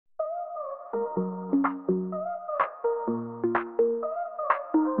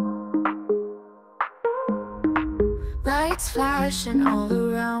Lights flashing all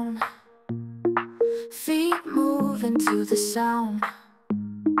around, feet moving to the sound,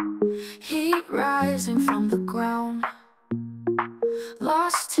 heat rising from the ground,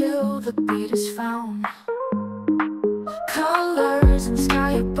 lost till the beat is found. Colors in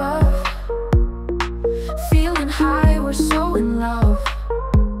sky above, feeling high, we're so in love.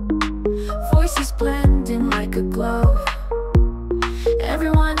 Voices blending like a glove.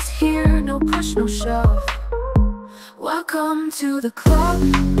 Everyone's here, no push, no shove. Welcome to the club.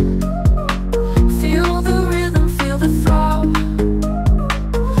 Feel the rhythm, feel the throb.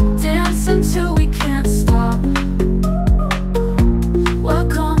 Dance until we can't stop.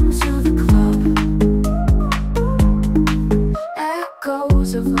 Welcome to the club.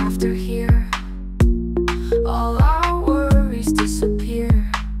 Echoes of laughter here, all our worries disappear.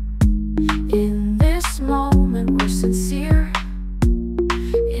 In this moment we're sincere.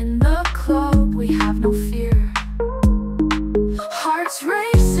 In the club we have no fear. Hearts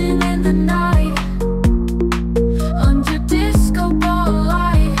racing in the night, under disco ball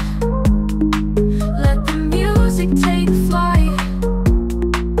light. Let the music take flight.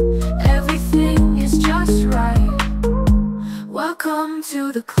 Everything is just right. Welcome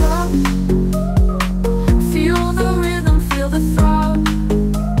to the club. Feel the rhythm, feel the throb.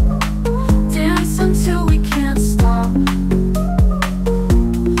 Dance until we can't stop.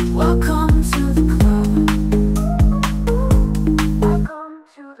 Welcome to the club. Welcome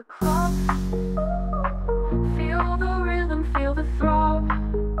to the club. Feel the rhythm, feel the throb.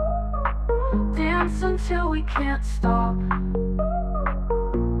 Dance until we can't stop.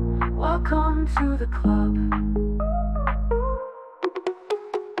 Welcome to the club.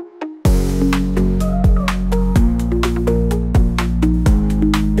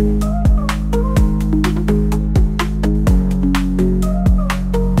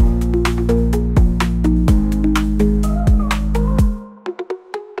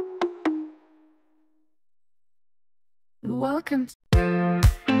 Welcome.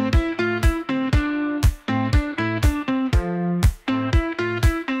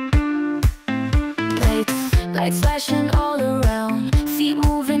 Lights flashing all around, feet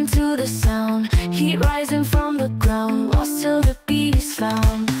moving to the sound, heat rising from the ground, lost till the beat is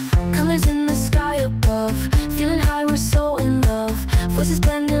found. Colors in the sky above, feeling high, we're so in love. Voices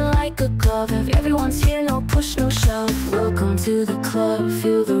blending like a glove. Everyone's here, no push, no shove. Welcome to the club.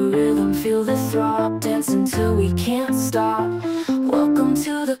 Feel the rhythm, feel the throb. Dance until we can't stop. Welcome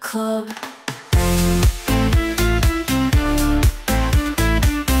to the club.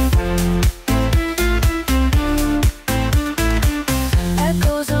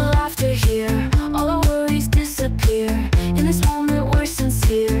 Echoes of laughter here, all our worries disappear. In this moment we're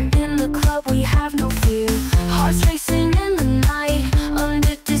sincere. In the club we have no fear. Hearts racing in the night,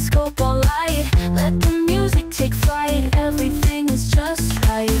 under disco ball light. Let the music take flight. Everything is just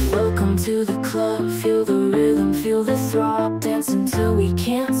right. Welcome to the club. Feel the rhythm, feel the throb. Dance until we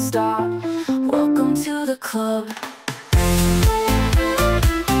can't stop. Welcome to the club.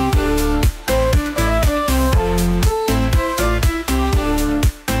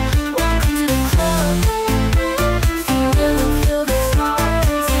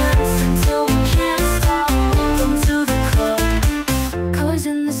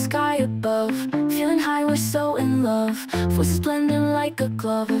 Voices blending like a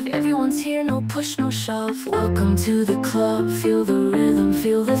glove. Everyone's here, no push, no shove. Welcome to the club. Feel the rhythm,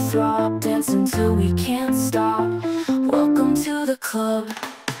 feel the throb. Dance until we can't stop. Welcome to the club.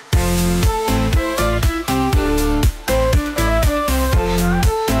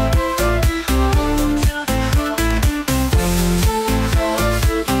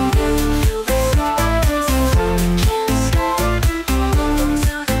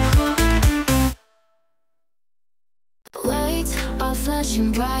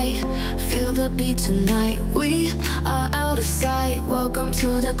 Flashing bright, feel the beat tonight. We are out of sight. Welcome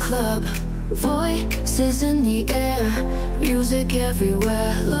to the club. Voices in the air, music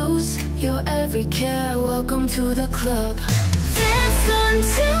everywhere. Lose your every care. Welcome to the club. Dance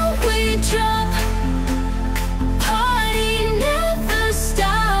until we drop. Party never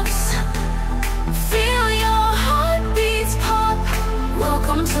stops. Feel your heartbeats pop.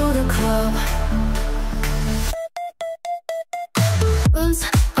 Welcome to the club.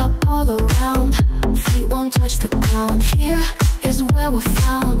 Up all around, feet won't touch the ground. Here is where we're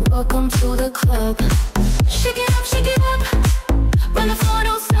found. Welcome to the club. Shake it up, shake it up. Run the floor,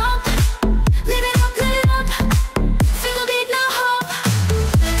 don't stop. Live it up, live it up. Feel the beat, now hop.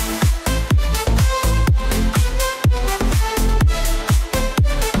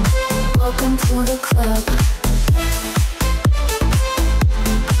 Welcome to the club.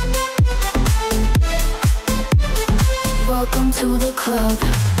 Welcome to the club.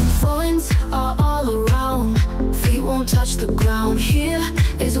 Phones are all around, feet won't touch the ground. Here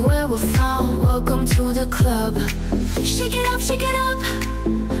is where we're found. Welcome to the club. Shake it up, shake it up.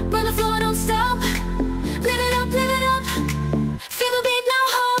 Run the floor, don't stop. Live it up, live it up. Feel the beat, now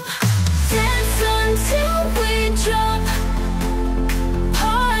hop. Dance until we drop.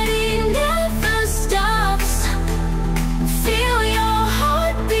 Party never stops. Feel your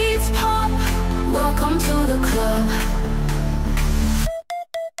heartbeats pop. Welcome to the club.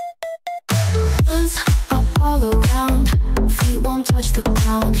 Hands are all around, feet won't touch the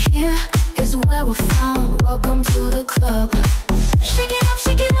ground. Here is where we're found. Welcome to the club. Shake it up,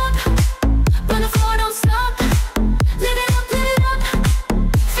 shake it up. Run the floor, don't stop. Live it up, live it up.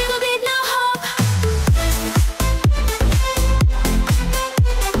 Feel the beat, now hop.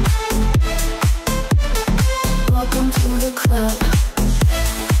 Welcome to the club.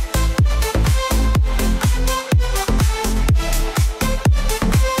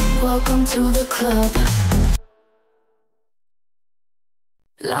 Welcome to the club.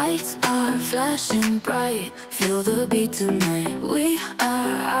 Lights are flashing bright, feel the beat tonight. We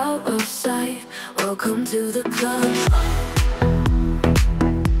are out of sight. Welcome to the club.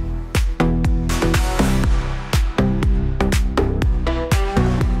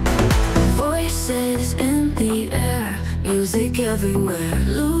 Voices in the air, music everywhere.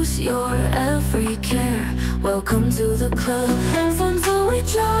 Lose your every care. Welcome to the club. Hands until we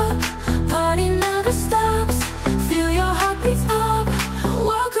drop. Party never stops. Feel your heartbeats pop.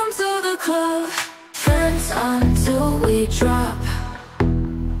 Welcome to the club. Friends until we drop.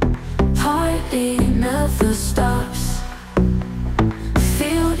 Party never stops.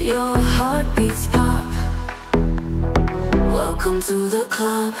 Feel your heartbeats pop. Welcome to the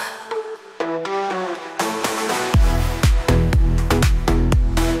club.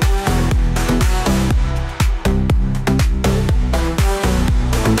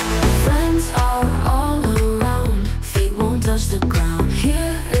 Friends are all around, feet won't touch the ground.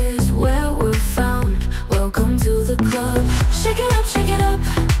 Here is where we're found. Welcome to the club. Shake it up, shake it up.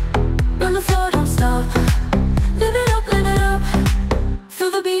 Run the floor, don't stop. Live it up, live it up.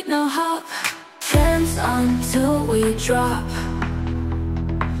 Feel the beat, now hop. Hands until we drop.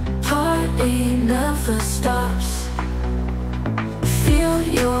 Party never stops. Feel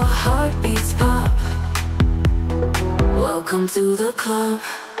your heartbeats pop. Welcome to the club.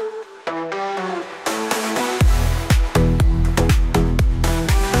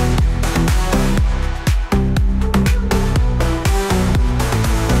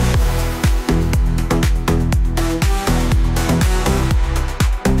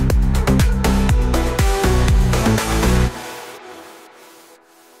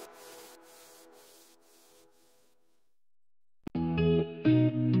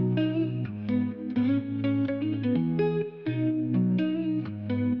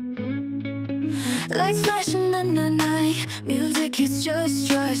 Lights flashing in the night, music is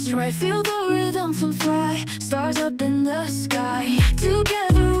just right. Feel the rhythm from fly, stars up in the sky.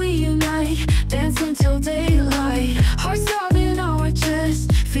 Together we unite, dance until daylight. Hearts throbbing our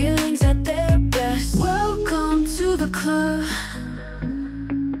chest, feelings at their best. Welcome to the club.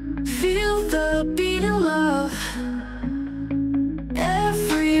 Feel the beat of love.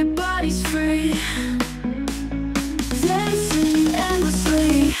 Everybody's free, dancing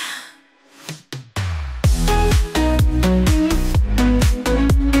endlessly.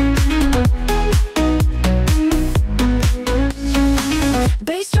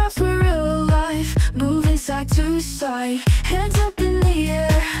 Bass drops for real life, moving side to side. Hands up in the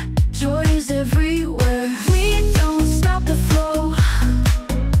air, joy is everywhere. We don't stop the flow,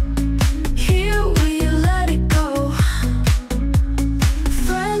 here we let it go.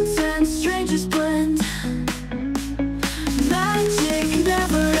 Friends and strangers blend, magic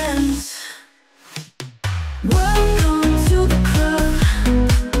never ends. Welcome to the club.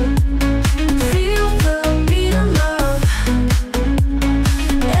 Feel the beat of love.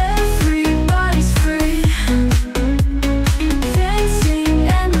 Everybody's free, dancing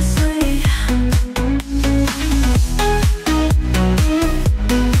endlessly.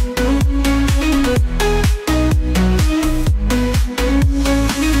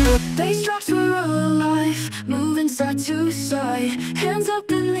 Bass drops were alive, moving side to side. Hands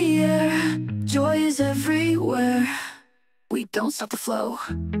up in the air, joy is everywhere. We don't stop the flow,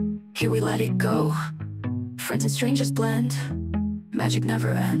 here we let it go. Friends and strangers blend, magic never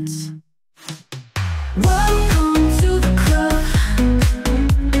ends. Welcome to the club.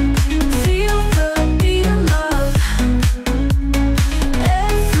 Feel the beat of love.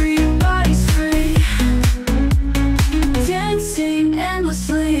 Everybody's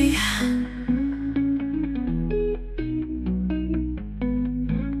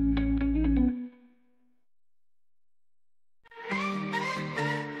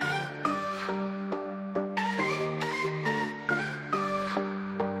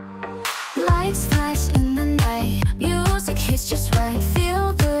Lights flash in the night, music hits just right.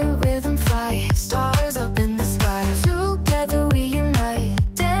 Feel the rhythm fly, stars up in the sky. Together we unite,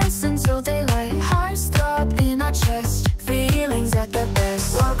 dance until daylight. Hearts throb in our chest, feelings at their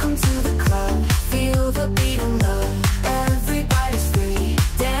best. Welcome to the club, feel the beat and love. Everybody's free,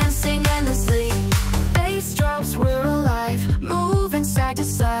 dancing endlessly. Bass drops, we're alive, moving side to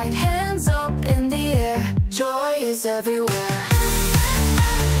side. Hands up in the air, joy is everywhere.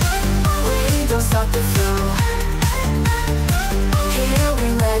 We don't stop the flow, here we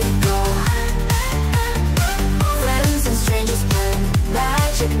let it go. Friends and strangers blend,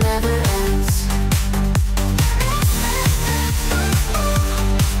 magic never ends.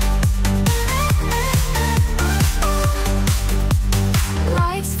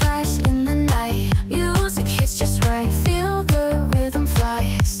 Lights flash in the night, music hits just right. Feel the rhythm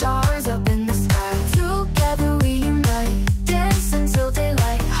fly, stars up in the sky. Together we unite, dance until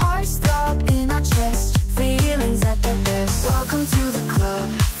daylight. Hearts throb in our chest, feelings at their best. Welcome to the club,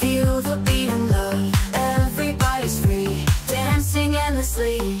 feel the beat and love. Everybody's free, dancing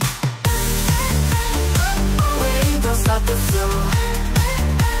endlessly. We don't stop the flow,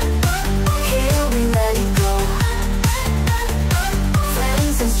 here we let it go.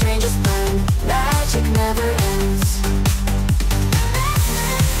 Friends and strangers blend, magic never ends.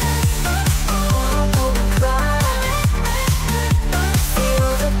 Feel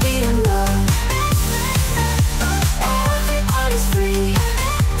the beat and love. Everybody's free,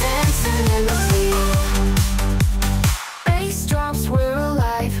 dancing endlessly. Bass drops, we're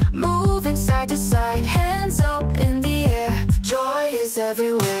alive, moving side to side. Hands up in the air, joy is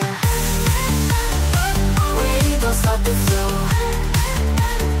everywhere. We don't stop the flow,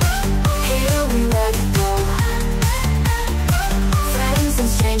 here we let it go. Friends and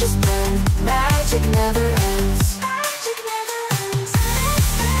strangers blend, magic never ends. Magic never ends.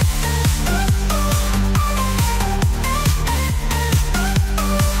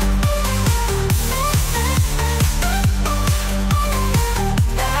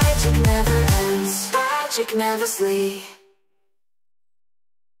 Magic never ends. Magic never sleeps.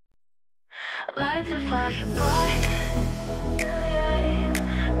 Lights are flashing bright,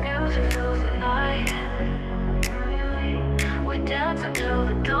 music fills the night. We dance until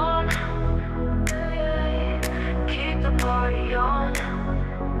the dawn, keep the party on.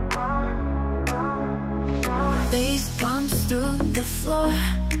 Bass bumps through the floor,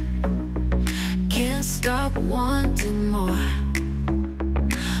 can't stop wanting more.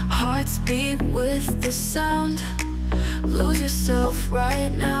 Hearts beat with the sound, lose yourself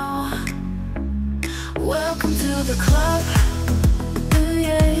right now. Welcome to the club,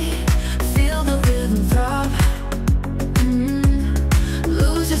 yeah. Feel the rhythm throb,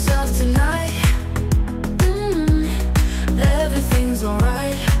 lose yourself tonight, everything's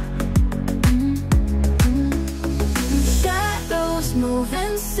alright. Shadows move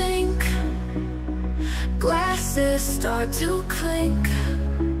and sink, glasses start to clink.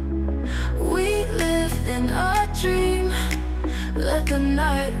 We live in a dream, let the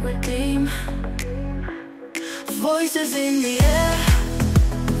night redeem. Voices in the air,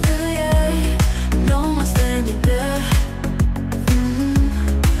 yeah. No one standing there.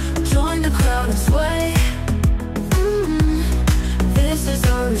 Join the crowd and sway. This is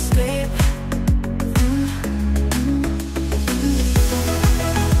our escape.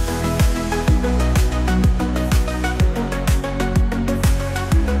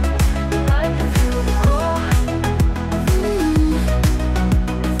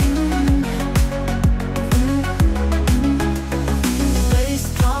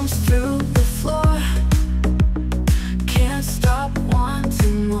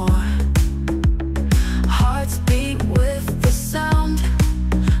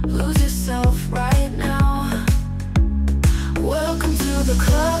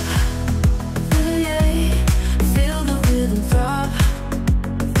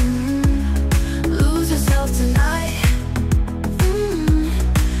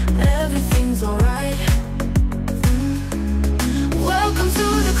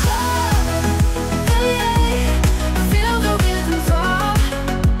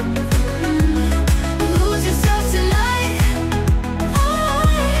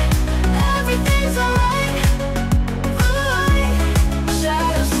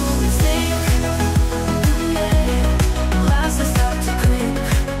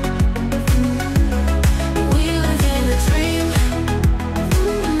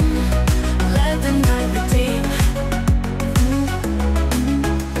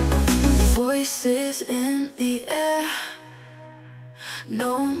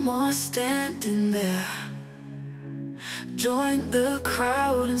 no more standing there. Join the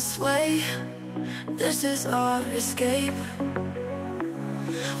crowd and sway. This is our escape.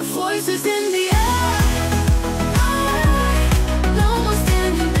 Voices in the air. No more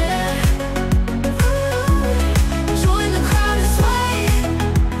standing there. Join the crowd and sway.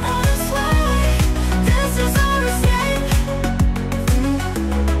 This is our escape.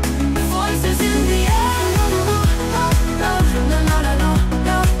 Voices in the air.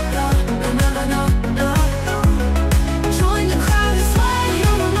 Join the crowd and sway.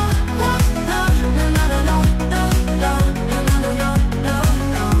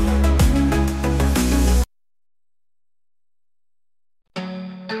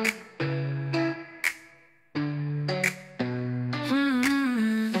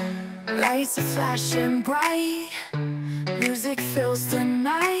 Lights are flashing bright, music fills the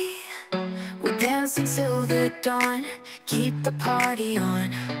night. We dance until the dawn, keep the party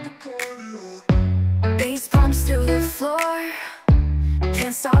on. Bass bumps through the floor,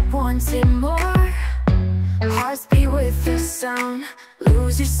 can't stop wanting more. Hearts beat with the sound,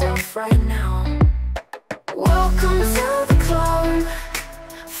 lose yourself right now. Welcome to the club,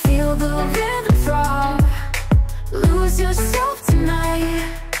 feel the rhythm throb. Lose yourself tonight,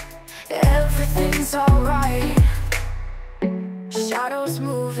 everything's alright. Shadows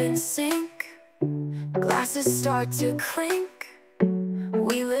move in sync, glasses start to clink.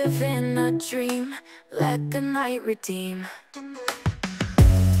 We live in a dream, let the night redeem.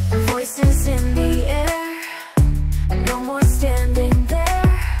 Voices in the air, no more standing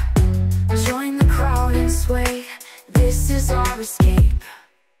there. Join the crowd and sway, this is our escape.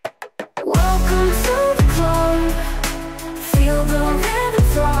 Welcome to the club, feel the rhythm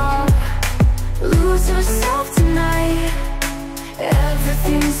throb. Lose yourself tonight,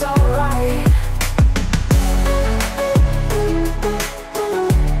 everything's alright.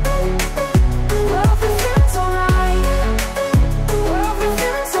 Everything's alright.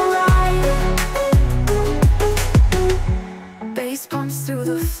 Everything's alright. Bass bumps through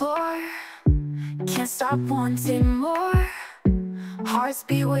the floor, can't stop wanting more. Hearts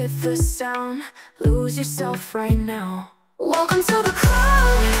beat with the sound, lose yourself right now. Welcome to the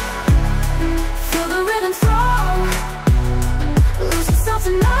club, feel the rhythm throb. Lose yourself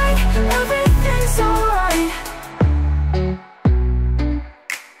tonight, everything's alright.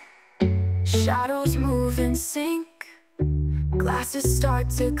 Shadows move in sync, glasses start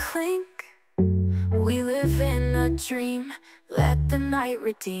to clink. We live in a dream, let the night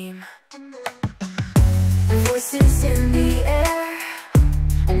redeem. Voices in the air,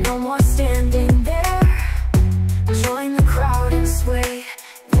 no more standing there. Join the crowd and sway,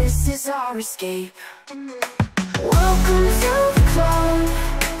 this is our escape. Welcome to the club,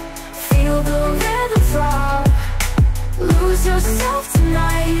 feel the rhythm throb. Lose yourself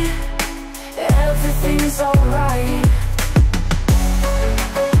tonight, everything's alright.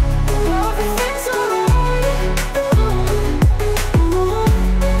 Everything's alright.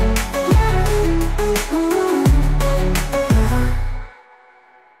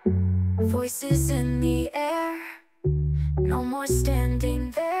 Voices in the air, no more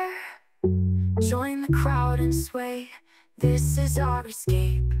standing there. Join the crowd and sway, this is our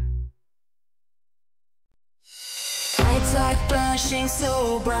escape. Lights like flashing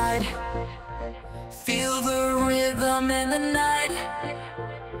so bright, feel the rhythm in the night.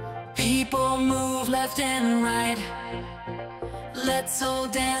 People move left and right, let's all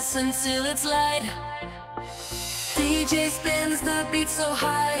dance until it's light. DJ spins the beat so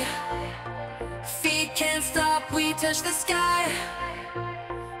high, feet can't stop, we touch the sky.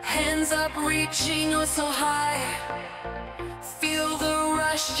 Hands up reaching oh so high, feel the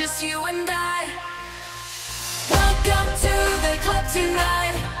rush, just you and I. Welcome to the club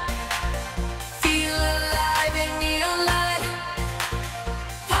tonight, feel alive in neon light.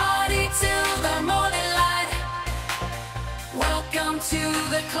 Party till the morning light, welcome to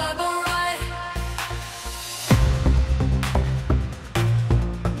the club, alright.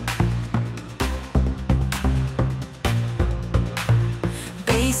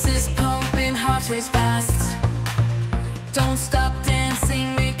 Bass is pumping, heart race fast. Don't stop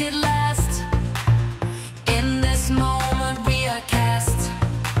dancing, make it last. In this moment we are cast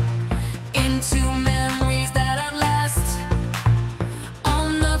into